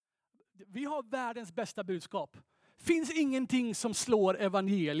vi har världens bästa budskap. Finns ingenting som slår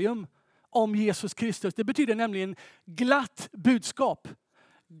evangelium om Jesus Kristus. Det betyder nämligen glatt budskap.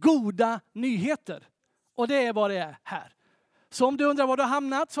 Goda nyheter. Och det är vad det är här. Så om du undrar var du har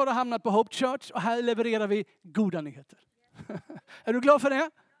hamnat, så har du hamnat på Hope Church. Och här levererar vi goda nyheter. Är du glad för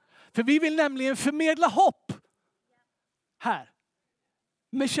det? För vi vill nämligen förmedla hopp. Här.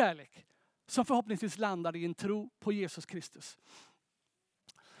 Med kärlek. Som förhoppningsvis landar i en tro på Jesus Kristus.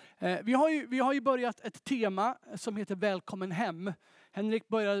 Vi har ju börjat ett tema som heter Välkommen hem. Henrik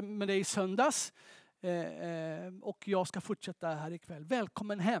började med det i söndags. Och jag ska fortsätta här ikväll.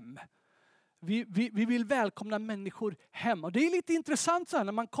 Välkommen hem. Vi vill välkomna människor hem. Och det är lite intressant så här,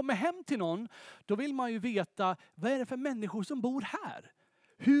 när man kommer hem till någon. Då vill man ju veta, vad är det för människor som bor här?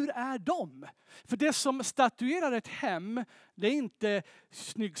 Hur är de? För det som statuerar ett hem, det är inte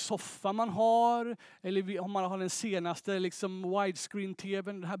snygg soffa man har. Eller om man har den senaste liksom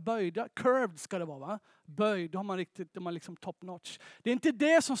widescreen-tvn. Den här böjda, curved ska det vara va? Böjd, då har man liksom top notch. Det är inte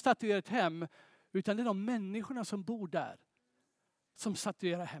det som statuerar ett hem. Utan det är de människorna som bor där. Som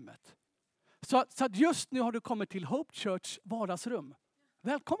statuerar hemmet. Så att just nu har du kommit till Hope Church vardagsrum.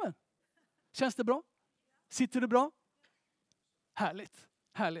 Välkommen! Känns det bra? Sitter du bra? Härligt.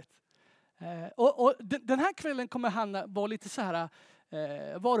 Härligt. Och den här kvällen kommer vara lite så här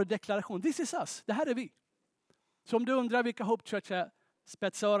varudeklaration. This is us. Det här är vi. Så om du undrar vilka Hope Church är,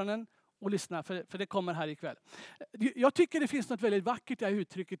 spetsa öronen och lyssna för det kommer här ikväll. Jag tycker det finns något väldigt vackert i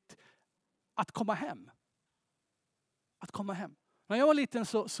uttrycket att komma hem. Att komma hem. När jag var liten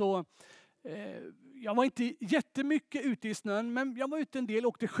så jag var inte jättemycket ute i snön, men jag var ute en del,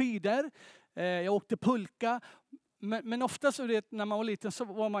 åkte skidor, jag åkte pulka. Men ofta så när man var liten så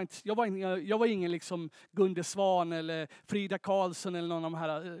var man inte, jag var ingen liksom Gunde Svan eller Frida Karlsson eller någon av de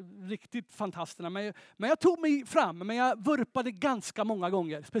här riktigt fantasterna. Men jag tog mig fram, men jag vurpade ganska många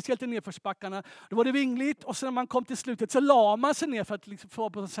gånger. Speciellt i nedförsbackarna. Då var det vingligt och sen när man kom till slutet så la man sig ner för att liksom få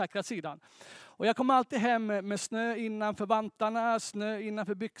på den säkra sidan. Och jag kom alltid hem med snö innanför vantarna, snö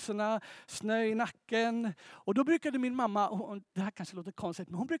innanför byxorna, snö i nacken. Och då brukade min mamma, och det här kanske låter konstigt,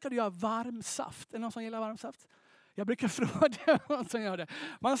 men hon brukade göra varm saft. Är det någon som gillar varm saft? Jag brukar fråga någon som gör det.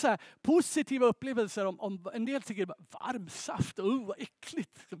 Man har så här positiva upplevelser om en del tycker varm saft, vad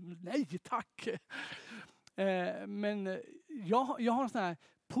äckligt. Nej tack. Men jag har en sån här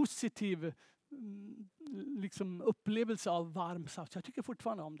positiv liksom, upplevelse av varm saft. Jag tycker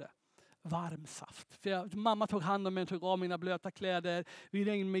fortfarande om det. Varm saft. För mamma tog hand om mig, tog av mina blöta kläder. Vi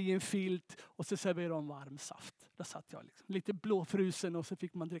ringde mig i en filt och så serverade de varm saft. Där satt jag liksom, lite blåfrusen och så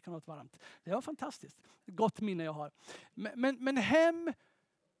fick man dricka något varmt. Det var fantastiskt. Gott minne jag har. Men hem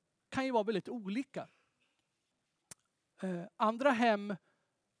kan ju vara väldigt olika. Andra hem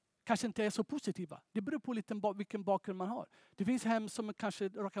kanske inte är så positiva. Det beror på lite vilken bakgrund man har. Det finns hem som kanske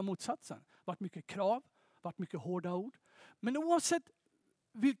raka motsatsen. Varit mycket krav, varit mycket hårda ord. Men oavsett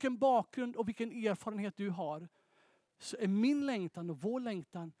vilken bakgrund och vilken erfarenhet du har, så är min längtan och vår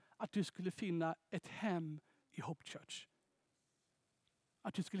längtan att du skulle finna ett hem i Hope Church.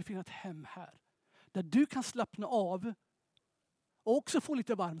 Att du skulle finna ett hem här. Där du kan slappna av och också få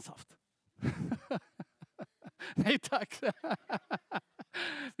lite varm saft. Nej tack.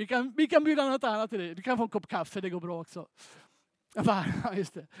 Vi kan bjuda något annat till dig. Du kan få en kopp kaffe, det går bra också. Ja,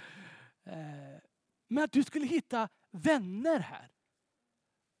 just det. Men att du skulle hitta vänner här.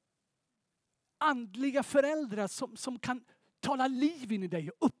 Andliga föräldrar som kan tala liv in i dig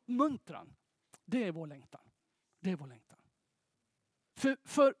och uppmuntran. Det är vår längtan. Det är vår längtan.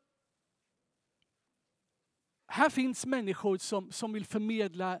 För här finns människor som vill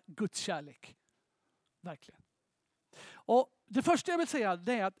förmedla Guds kärlek. Verkligen. Och det första jag vill säga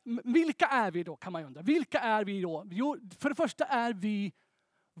det är att vilka är vi då, kan man undra. Vilka är vi då? Jo, för det första är vi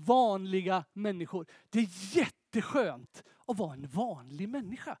vanliga människor. Det är jätteskönt att vara en vanlig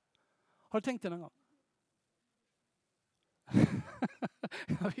människa. Har du tänkt det någon gång?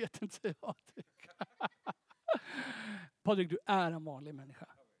 Jag vet inte vad jag tycker. Patrik, du är en vanlig människa.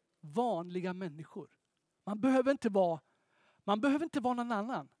 Vanliga människor. Man behöver inte vara någon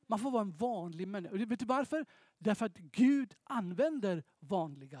annan. Man får vara en vanlig människa. Och vet du varför? Därför att Gud använder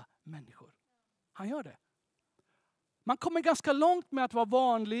vanliga människor. Han gör det. Man kommer ganska långt med att vara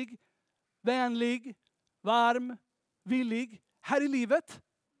vanlig, vänlig, varm, villig här i livet.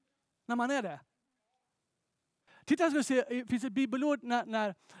 När man är det. Titta, jag ska se, det finns ett bibelord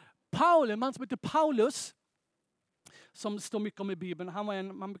när Paulus, en man som heter Paulus, som står mycket om i Bibeln. Han var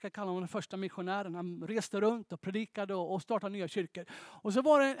man brukar kalla honom den första missionären. Han reste runt och predikade och startade nya kyrkor. Och så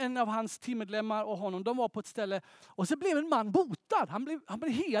var det en av hans teammedlemmar och honom, de var på ett ställe. Och så blev en man botad. Han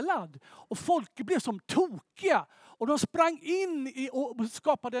blev helad. Och folk blev som tokiga. Och de sprang in och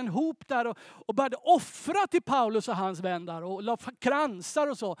skapade en hop där och började offra till Paulus och hans vänner. Och la kransar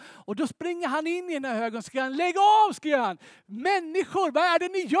och så. Och då springer han in i den här högen och skriker han, lägg av, skriker han. Människor, vad är det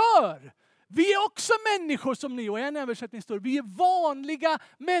ni gör? Vi är också människor som ni. Och en översättning står, vi är vanliga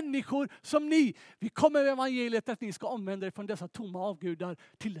människor som ni. Vi kommer med evangeliet att ni ska omvända er från dessa tomma avgudar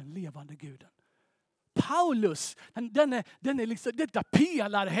till den levande guden. Paulus, den är liksom detta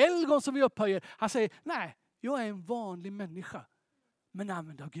pelarhelgon som vi upphöjer. Han säger, nej, jag är en vanlig människa, men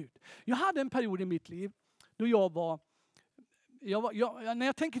använd av Gud. Jag hade en period i mitt liv då när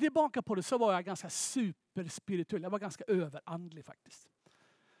jag tänker tillbaka på det så var jag ganska superspirituell. Jag var ganska överandlig faktiskt.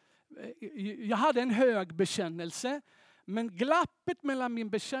 Jag hade en hög bekännelse, men glappet mellan min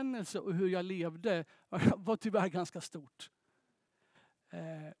bekännelse och hur jag levde var tyvärr ganska stort.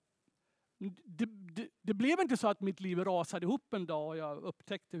 Det blev inte så att mitt liv rasade ihop en dag och jag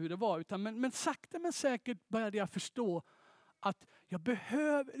upptäckte hur det var. Men sakta men säkert började jag förstå att jag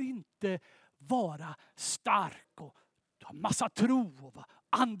behöver inte vara stark och ha massa tro och vara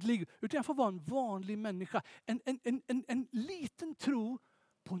andlig. Utan jag får vara en vanlig människa. En liten tro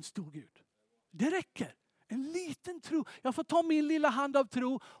på en stor Gud. Det räcker. En liten tro. Jag får ta min lilla hand av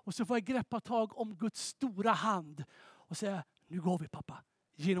tro och så får jag greppa tag om Guds stora hand. Och säga, nu går vi pappa.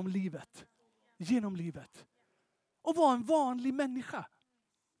 Genom livet. Genom livet. Och vara en vanlig människa.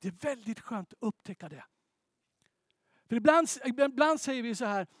 Det är väldigt skönt att upptäcka det. För ibland säger vi så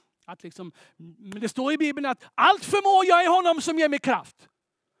här. Att liksom, men det står i Bibeln att allt förmår jag i honom som ger mig kraft.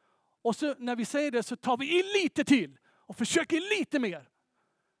 Och så när vi säger det så tar vi in lite till. Och försöker lite mer.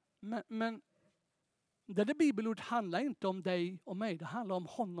 Men det där bibelordet handlar inte om dig och mig. Det handlar om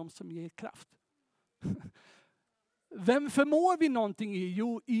honom som ger kraft. Vem förmår vi någonting i?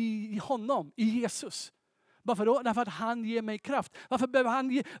 Jo, i honom, i Jesus. Varför då? Därför att han ger mig kraft.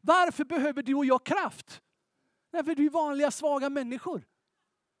 Varför behöver du och jag kraft? Därför du är vanliga svaga människor.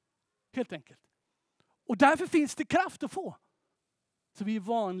 Helt enkelt. Och därför finns det kraft att få. Så vi är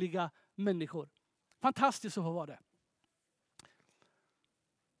vanliga människor. Fantastiskt att få vara det.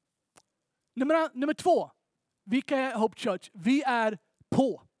 Nummer 2. Vilka är Hope Church? Vi är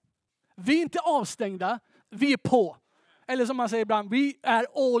på. Vi är inte avstängda. Vi är på. Eller som man säger ibland, vi är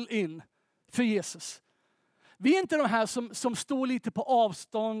all in för Jesus. Vi är inte de här som står lite på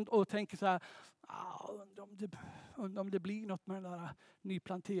avstånd och tänker så här, undrar om det blir något med den där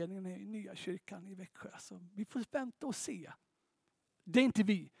nyplanteringen i nya kyrkan i Växjö. Så vi får vänta och se. Det är inte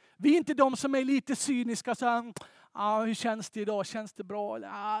vi. Vi är inte de som är lite cyniska. Så här, hur känns det idag? Känns det bra?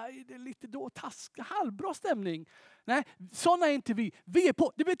 Eller, det är lite halvbra stämning. Nej, sådana är inte vi. Vi är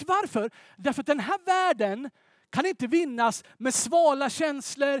på. Du vet varför? Därför att den här världen kan inte vinnas med svala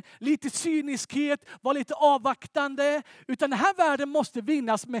känslor, lite cyniskhet, vara lite avvaktande. Utan den här världen måste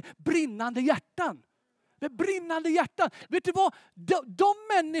vinnas med brinnande hjärtan. Med brinnande hjärtan. Vet du vad? De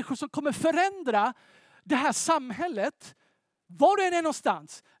människor som kommer förändra det här samhället, var du än är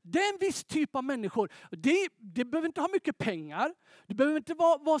någonstans, det är en viss typ av människor. Det behöver inte ha mycket pengar. Du behöver inte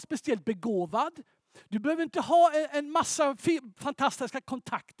vara speciellt begåvad. Du behöver inte ha en massa fantastiska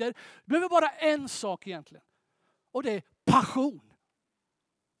kontakter. Du behöver bara en sak egentligen. Och det är passion.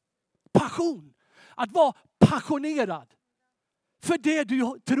 Passion. Att vara passionerad. För det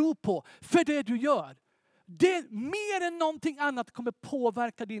du tror på. För det du gör. Det mer än någonting annat kommer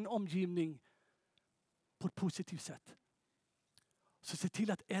påverka din omgivning på ett positivt sätt. Så se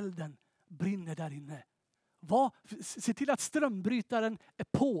till att elden brinner där inne. Se till att strömbrytaren är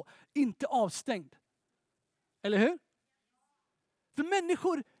på, inte avstängd. Eller hur? För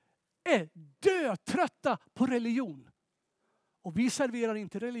människor är dötrötta på religion. Och vi serverar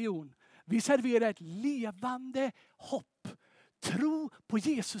inte religion. Vi serverar ett levande hopp. Tro på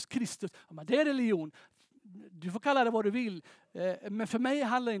Jesus Kristus. Ja, det är religion. Du får kalla det vad du vill. Men för mig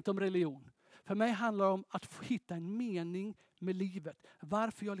handlar det inte om religion. För mig handlar det om att få hitta en mening med livet.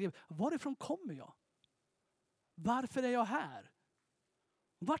 Varför jag lever. Varifrån kommer jag? Varför är jag här?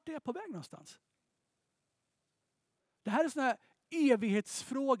 Vart är jag på väg någonstans? Det här är såna här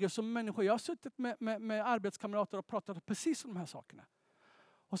evighetsfrågor som människor. Jag har suttit med arbetskamrater och pratat precis om de här sakerna.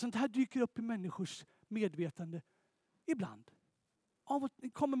 Och sånt här dyker upp i människors medvetande ibland. Av och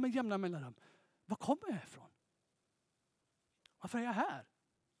kommer med jämna mellanrum. Var kommer jag ifrån? Varför är jag här?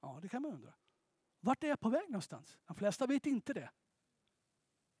 Ja, det kan man undra. Vart är jag på väg någonstans? De flesta vet inte det.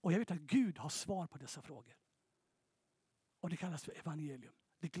 Och jag vet att Gud har svar på dessa frågor. Och det kallas för evangelium.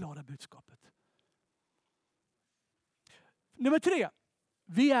 Det glada budskapet. Nummer 3.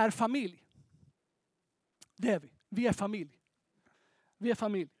 Vi är familj. Det är vi. Vi är familj. Vi är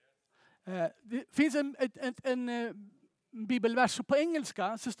familj. Det finns en bibelvers på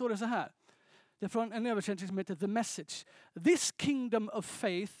engelska, så står det så här. Det är från en översättning som heter The Message. This kingdom of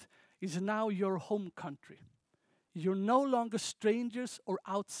faith is now your home country. You're no longer strangers or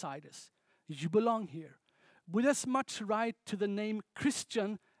outsiders. You belong here. With as much right to the name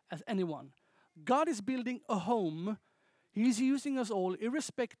Christian as anyone. God is building a home. He is using us all,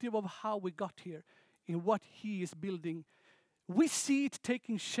 irrespective of how we got here, in what he is building. We see it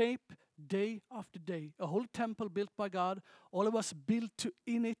taking shape day after day. A whole temple built by God, all of us built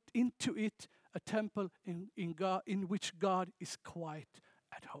into it, a temple in which God is quite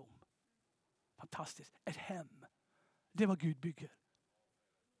at home. Fantastiskt. Ett hem. Det är vad Gud bygger.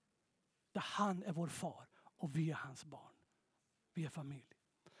 Där han är vår far och vi är hans barn. Vi är familj.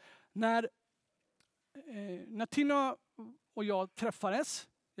 När Tina och jag träffades,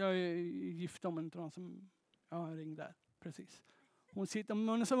 jag är gift om en av som jag ringde där, precis. Hon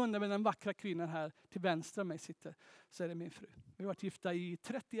är som undrar med den vackra kvinnan här till vänster om mig sitter, så är det min fru. Vi har varit gifta i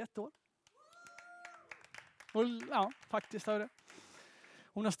 31 år. Och ja, faktiskt har det.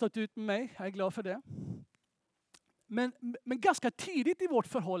 Hon har stått ut med mig, jag är glad för det. Men ganska tidigt i vårt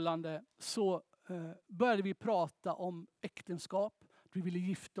förhållande så började vi prata om äktenskap. Att vi ville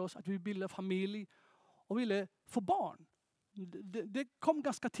gifta oss, att vi ville bilda familj och ville få barn. Det kom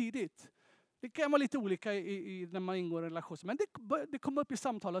ganska tidigt. Det kan vara lite olika när man ingår i en relation. Men det kom upp i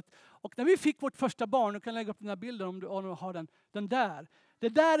samtalet. Och när vi fick vårt första barn, du kan lägga upp den här bilden om du har den där. Det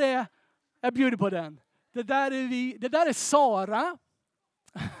där är, jag bjuder på den. Det där är Sara.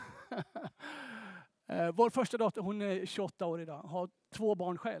 Vår första dotter, hon är 28 år idag. Har 2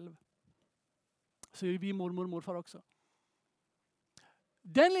 barn själv. Så är vi mormor och morfar också.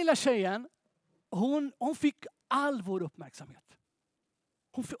 Den lilla tjejen, hon fick all vår uppmärksamhet.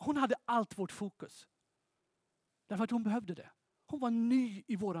 Hon hade allt vårt fokus. Därför att hon behövde det. Hon var ny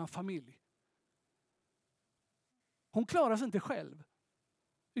i våran familj. Hon klarade sig inte själv.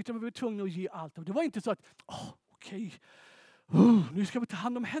 Utan vi var tvungna att ge allt. Det var inte så att, okej. Nu ska vi ta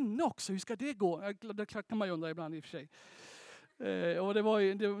hand om henne också. Hur ska det gå? Det kan man ju undra ibland i och för sig. Och det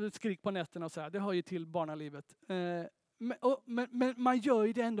var skrik på nätterna och så här. Det hör ju till barnalivet. Men man gör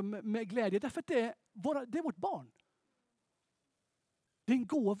ju det ändå med glädje. Därför att det är vårt barn. Det är en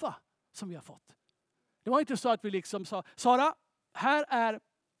gåva som vi har fått. Det var inte så att vi liksom sa, Sara, här är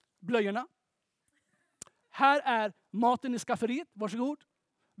blöjorna. Här är maten i skafferiet. Varsågod.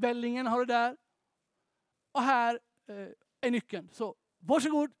 Vällingen har du där. Och här är nyckeln. Så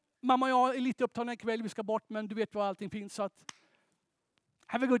varsågod. Mamma och jag är lite upptagna ikväll. Vi ska bort, men du vet var allting finns. Så att,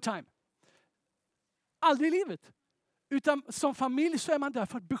 have a good time. Aldrig i livet. Utan som familj så är man där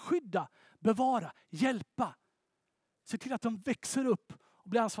för att beskydda, bevara, hjälpa. Se till att de växer upp och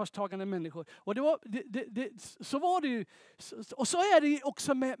blir ansvarstagande människor. Och så var det ju. Och så är det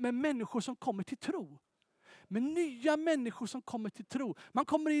också med människor som kommer till tro. Med nya människor som kommer till tro. Man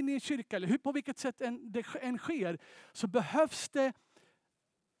kommer in i en kyrka, eller på vilket sätt det än sker, så behövs det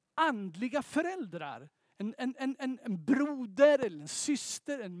andliga föräldrar. En broder, eller en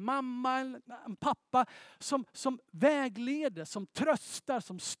syster, en mamma, eller en pappa som vägleder, som tröstar,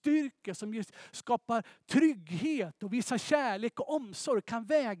 som styrker, som skapar trygghet och visar kärlek och omsorg, kan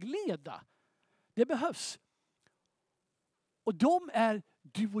vägleda. Det behövs. Och de är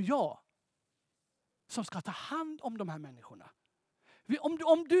du och jag som ska ta hand om de här människorna.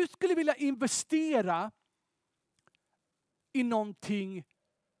 Om du skulle vilja investera i någonting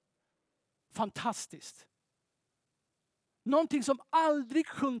fantastiskt. Någonting som aldrig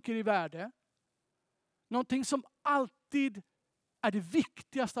sjunker i värde. Någonting som alltid är det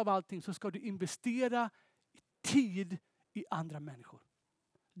viktigaste av allting, så ska du investera tid i andra människor.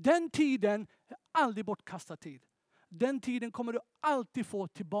 Den tiden är aldrig bortkastad tid. Den tiden kommer du alltid få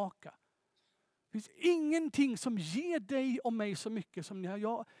tillbaka. Det finns ingenting som ger dig och mig så mycket som när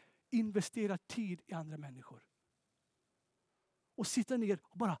jag investerar tid i andra människor. Och sitter ner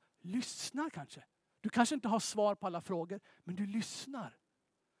och bara lyssnar kanske. Du kanske inte har svar på alla frågor, men du lyssnar.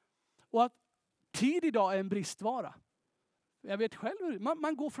 Och att tid idag är en bristvara. Jag vet själv,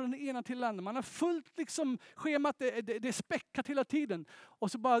 man går från den ena till den andra. Man har fullt liksom schemat, det är späckat hela tiden.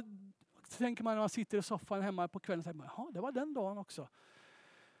 Och så bara tänker man när man sitter i soffan hemma på kvällen, säger man, jaha, det var den dagen också.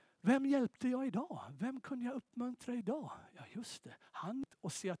 Vem hjälpte jag idag? Vem kunde jag uppmuntra idag? Ja, just det.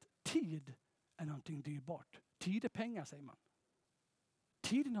 Och se att tid är någonting dyrbart. Tid är pengar, säger man.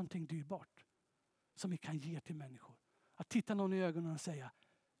 Tid är någonting dyrbart som vi kan ge till människor. Att titta någon i ögonen och säga,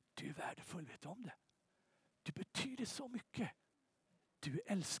 du är värdefull, vet du om det? Du betyder så mycket. Du är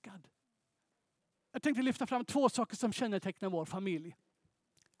älskad. Jag tänkte lyfta fram 2 saker som kännetecknar vår familj.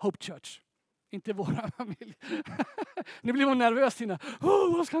 Hope Church. Inte våra familj. Nu blir man nervös, Tina.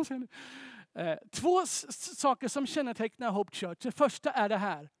 Vad ska han säga nu? 2 saker som kännetecknar Hope Church. Det första är det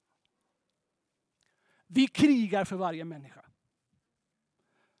här. Vi krigar för varje människa.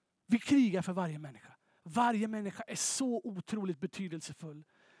 Vi krigar för varje människa. Varje människa är så otroligt betydelsefull.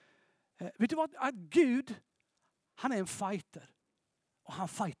 Vet du vad? Att Gud, han är en fighter. Och han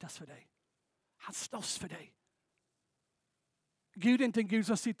fightas för dig. Han slåss för dig. Gud är inte en Gud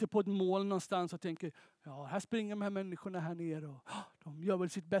som sitter på ett mål någonstans och tänker, ja, här springer de här människorna här nere och de gör väl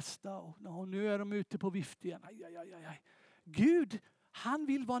sitt bästa och nu är de ute på vift igen. Aj. Gud, han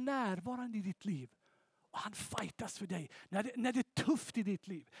vill vara närvarande i ditt liv. Och han fightas för dig. När det är tufft i ditt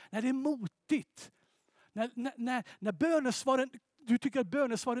liv. När det är motigt. När bönesvaren, du tycker att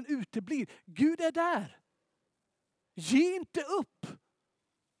bönesvaren uteblir. Gud är där. Ge inte upp.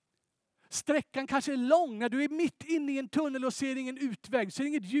 Sträckan kanske är lång när du är mitt inne i en tunnel och ser ingen utväg. Ser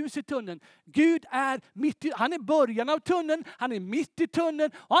inget ljus i tunneln. Gud är han är början av tunneln. Han är mitt i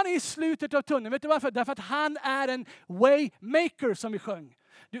tunneln. Och han är i slutet av tunneln. Vet du varför? Därför att han är en waymaker som vi sjöng.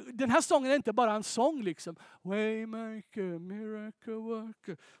 Den här sången är inte bara en sång liksom. Waymaker, miracle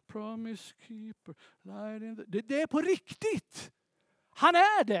worker, promise keeper, light in the... Det är på riktigt. Han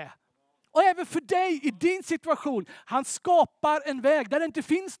är det. Och även för dig i din situation. Han skapar en väg där det inte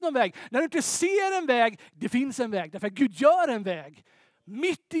finns någon väg. När du inte ser en väg, det finns en väg. Därför att Gud gör en väg.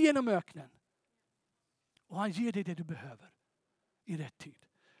 Mitt igenom öknen. Och han ger dig det du behöver. I rätt tid.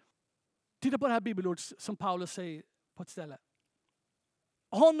 Titta på det här bibelordet som Paulus säger på ett ställe.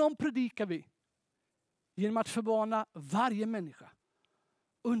 Honom predikar vi. Genom att förvana varje människa.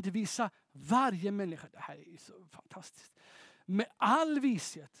 Undervisa varje människa. Det här är så fantastiskt. Med all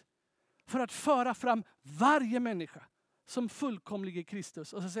vishet. För att föra fram varje människa som fullkomlig i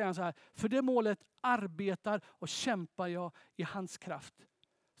Kristus. Och så säger han så här. För det målet arbetar och kämpar jag i hans kraft.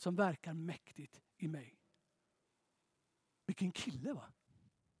 Som verkar mäktigt i mig. Vilken kille, va?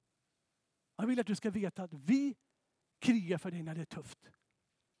 Jag vill att du ska veta att vi krigar för dig när det är tufft.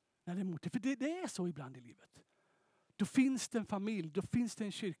 När det är motigt. För det är så ibland i livet. Då finns det en familj. Då finns det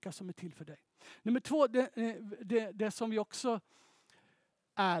en kyrka som är till för dig. Nummer 2. Det som vi också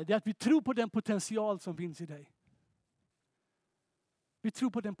är. Det är att vi tror på den potential som finns i dig. Vi tror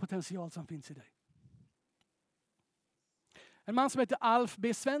på den potential som finns i dig. En man som heter Alf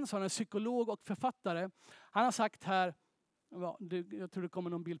B. Svensson, en psykolog och författare. Han har sagt här. Jag tror det kommer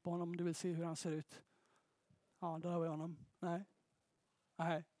någon bild på honom om du vill se hur han ser ut. Ja, där har vi honom.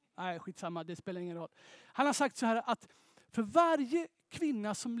 Nej, skitsamma, det spelar ingen roll. Han har sagt så här att för varje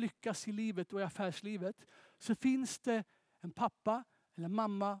kvinna som lyckas i livet och i affärslivet så finns det en pappa eller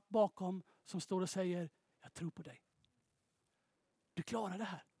mamma bakom som står och säger, jag tror på dig. Du klarar det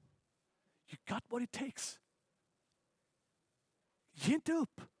här. You got what it takes. Ge inte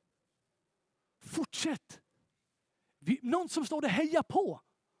upp. Fortsätt. Någon som står och hejar på.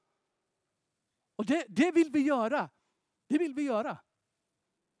 Och det vill vi göra. Det vill vi göra.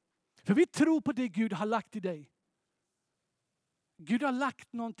 För vi tror på det Gud har lagt i dig. Gud har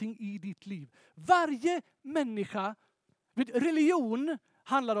lagt någonting i ditt liv. Varje människa, religion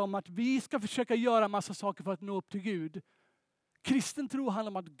handlar om att vi ska försöka göra massa saker för att nå upp till Gud. Kristen tro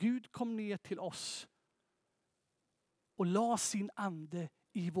handlar om att Gud kom ner till oss. Och la sin ande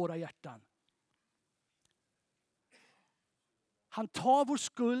i våra hjärtan. Han tar vår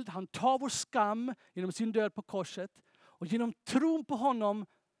skuld, han tar vår skam genom sin död på korset. Och genom tron på honom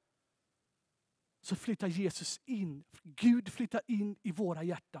så flyttar Jesus in. Gud flyttar in i våra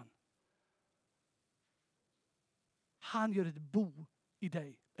hjärtan. Han gör ett bo i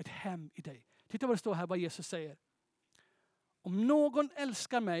dig, ett hem i dig. Titta vad det står här, vad Jesus säger. Om någon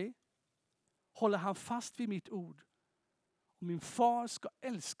älskar mig håller han fast vid mitt ord. Och min far ska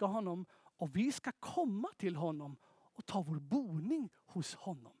älska honom och vi ska komma till honom och ta vår boning hos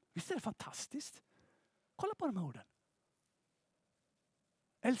honom. Visst är det fantastiskt? Kolla på de här orden.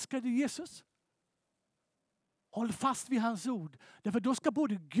 Älskar du Jesus? Håll fast vid hans ord. Därför då ska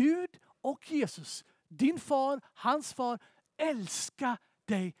både Gud och Jesus, din far, hans far, älska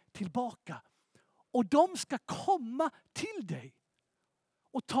dig tillbaka. Och de ska komma till dig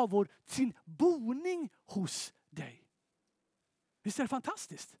och ta sin boning hos dig. Visst är det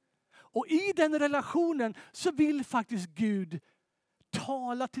fantastiskt? Och i den relationen så vill faktiskt Gud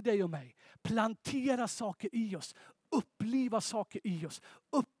tala till dig och mig. Plantera saker i oss. Uppliva saker i oss.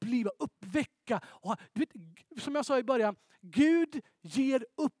 Uppväcka. Och, du vet, som jag sa i början. Gud ger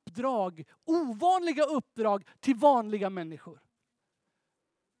uppdrag. Ovanliga uppdrag till vanliga människor.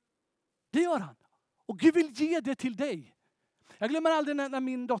 Det gör han. Och Gud vill ge det till dig. Jag glömmer aldrig när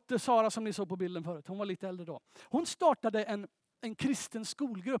min dotter Sara, som ni såg på bilden förut, hon var lite äldre då. Hon startade en kristen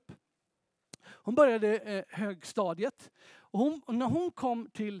skolgrupp. Hon började högstadiet. Och när hon kom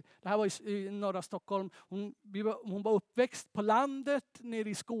till, det här var i norra Stockholm, hon var uppväxt på landet nere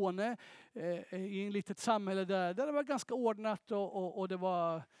i Skåne, i en litet samhälle där det var ganska ordnat och det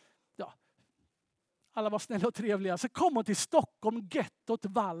var, ja, alla var snälla och trevliga. Så kom hon till Stockholm, gettot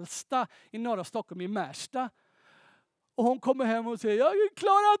Vallsta i norra Stockholm, i Märsta. Och hon kommer hem och säger, jag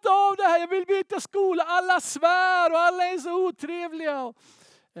klarar inte av det här, jag vill byta skola. Alla svär och alla är så otrevliga.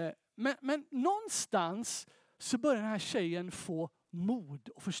 Men någonstans så börjar den här tjejen få mod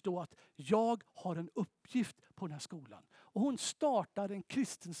och förstå att jag har en uppgift på den här skolan. Och hon startar en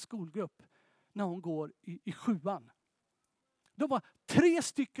kristen skolgrupp när hon går i 7:an. De var 3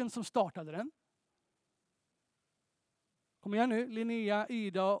 stycken som startade den. Kom igen nu, Linnea,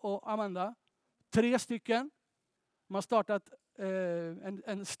 Ida och Amanda. 3 stycken. De har startat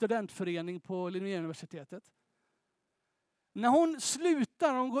en studentförening på Linnéuniversitetet. När hon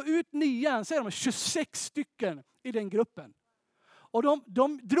slutar, när hon går ut 9:an, så är de 26 stycken i den gruppen. Och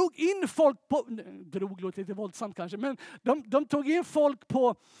de drog in folk på, drog låter lite våldsamt kanske, men de tog in folk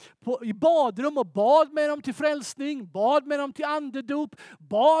i badrum och bad med dem till frälsning, bad med dem till andedop,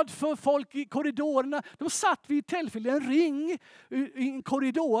 bad för folk i korridorerna. De satt vid tillfälle i en ring i en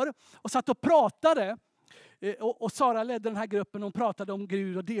korridor och satt och pratade. Och Sara ledde den här gruppen, hon pratade om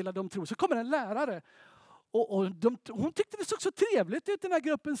Gud och delade om tro. Så kommer en lärare. Och hon tyckte det såg så trevligt ut, den här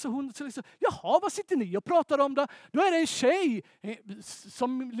gruppen, så hon så liksom, jaha, vad sitter ni och pratar om då? Då är det en tjej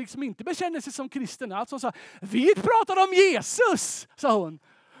som liksom inte bekänner sig som kristen. Alltså hon sa, vi pratar om Jesus, sa hon.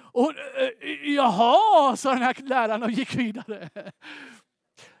 Och jaha, sa den här läraren och gick vidare.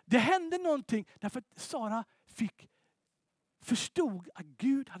 Det hände någonting därför att Sara förstod att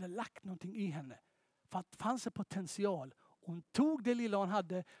Gud hade lagt någonting i henne. För att det fanns en potential. Hon tog det lilla hon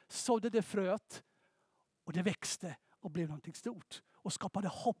hade, sådde det fröet. Och det växte och blev någonting stort. Och skapade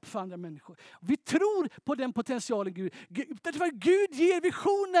hopp för andra människor. Vi tror på den potentialen Gud. Gud ger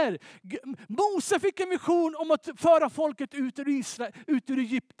visioner. Mose fick en vision om att föra folket ut ur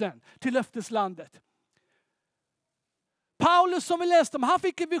Egypten till löfteslandet. Paulus, som vi läste om, han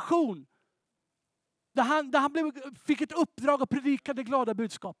fick en vision. Där han fick ett uppdrag att predika det glada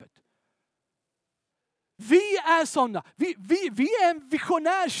budskapet. Vi är sådana. Vi är en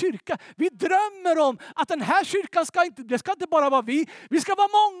visionär kyrka. Vi drömmer om att den här kyrkan ska inte bara vara vi. Vi ska vara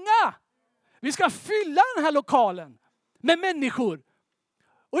många. Vi ska fylla den här lokalen med människor.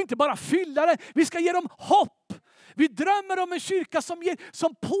 Och inte bara fylla den. Vi ska ge dem hopp. Vi drömmer om en kyrka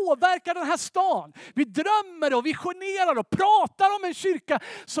som påverkar den här stan. Vi drömmer och visionerar och pratar om en kyrka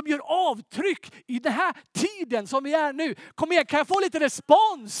som gör avtryck i den här tiden som vi är nu. Kom igen, kan jag få lite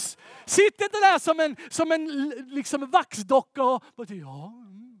respons? Sitt inte där som en liksom vaxdocka och ja.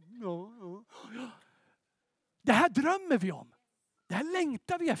 Det här drömmer vi om. Det här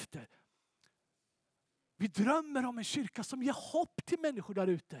längtar vi efter. Vi drömmer om en kyrka som ger hopp till människor där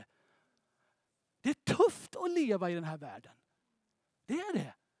ute. Det är tufft att leva i den här världen. Det är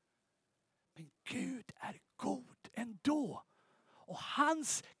det. Men Gud är god ändå. Och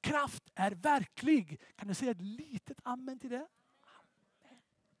hans kraft är verklig. Kan du säga ett litet amen till det? Amen.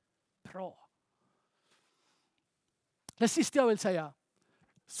 Bra. Det sista jag vill säga,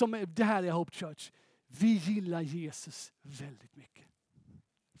 som är det här i Hope Church. Vi gillar Jesus väldigt mycket.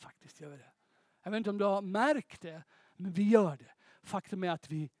 Faktiskt gör vi det. Jag vet inte om du har märkt det, men vi gör det. Faktum är att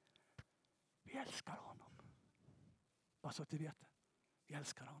vi älskar honom. Bara så att du vet det. Vi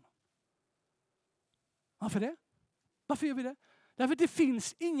älskar honom. Varför det? Varför gör vi det? Därför att det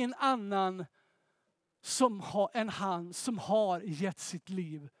finns ingen annan än han som har gett sitt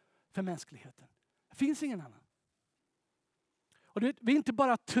liv för mänskligheten. Det finns ingen annan. Och vi inte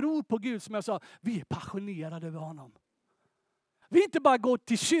bara tror på Gud, som jag sa, vi är passionerade över honom. Vi inte bara går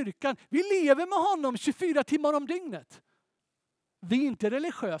till kyrkan, vi lever med honom 24 timmar om dygnet. Vi är inte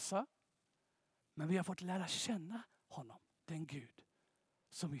religiösa. Men vi har fått lära känna honom, den Gud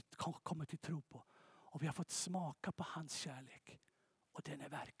som vi kommer till tro på. Och vi har fått smaka på hans kärlek. Och den är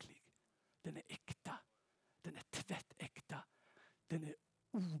verklig. Den är äkta. Den är tvättäkta. Den är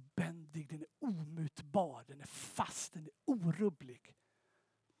obändig. Den är omutbar. Den är fast. Den är orubblig.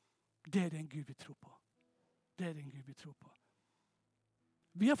 Det är den Gud vi tror på. Det är den Gud vi tror på.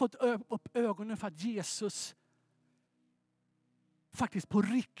 Vi har fått upp ögonen för att Jesus faktiskt på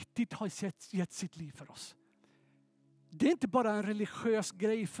riktigt har gett sitt liv för oss. Det är inte bara en religiös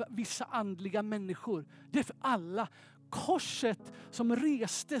grej för vissa andliga människor. Det är för alla. Korset som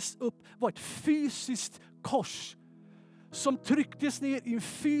restes upp var ett fysiskt kors som trycktes ner i en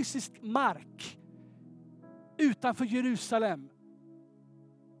fysisk mark utanför Jerusalem.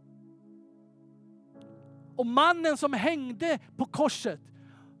 Och mannen som hängde på korset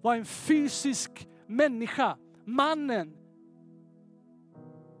var en fysisk människa. Mannen,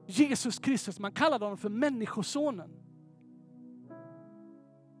 Jesus Kristus, man kallade honom för människosonen.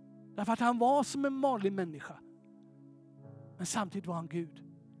 Därför att han var som en vanlig människa. Men samtidigt var han Gud.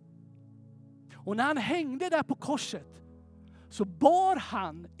 Och när han hängde där på korset så bar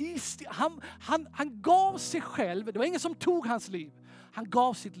han gav sig själv. Det var ingen som tog hans liv. Han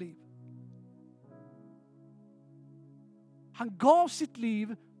gav sitt liv. Han gav sitt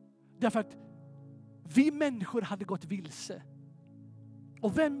liv därför att vi människor hade gått vilse.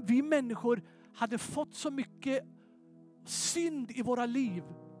 Och vi människor hade fått så mycket synd i våra liv.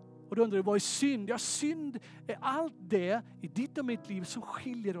 Och då undrar du, vad är synd? Ja, synd är allt det i ditt och mitt liv som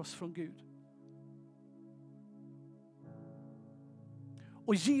skiljer oss från Gud.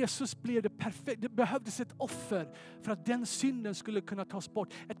 Och Jesus blev det perfekt. Det behövdes ett offer för att den synden skulle kunna tas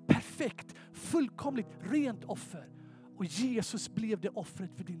bort. Ett perfekt, fullkomligt, rent offer. Och Jesus blev det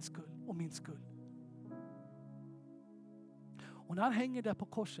offret för din skull och min skull. Och när han hänger där på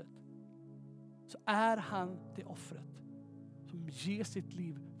korset så är han det offret som ger sitt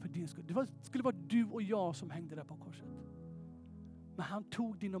liv för din skull. Det skulle vara du och jag som hängde där på korset. Men han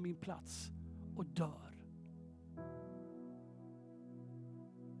tog din och min plats och dör.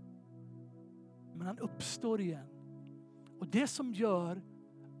 Men han uppstår igen. Och det som gör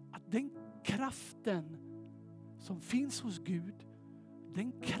att den kraften som finns hos Gud,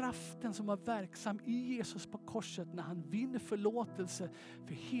 den kraften som var verksam i Jesus på korset när han vinner förlåtelse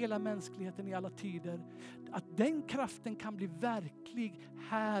för hela mänskligheten i alla tider, att den kraften kan bli verklig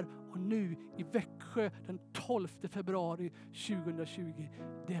här och nu i Växjö den 12 februari 2020.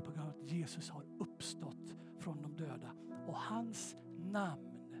 Det är på grund av att Jesus har uppstått från de döda. Och hans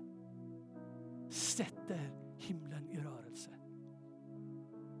namn sätter himlen i rörelse.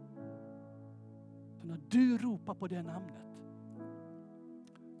 Så när du ropar på det namnet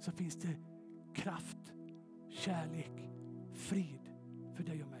så finns det kraft, kärlek, frid för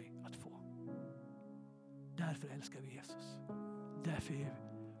dig och mig att få. Därför älskar vi Jesus. Därför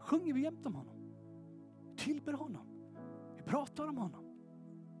sjunger vi jämt om honom. Tillber honom. Vi pratar om honom.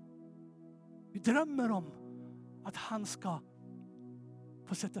 Vi drömmer om att han ska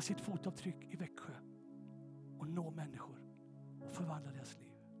få sätta sitt fotavtryck i Växjö och nå människor och förvandla deras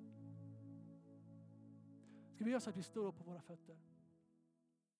liv. Ska vi göra så att vi står upp på våra fötter?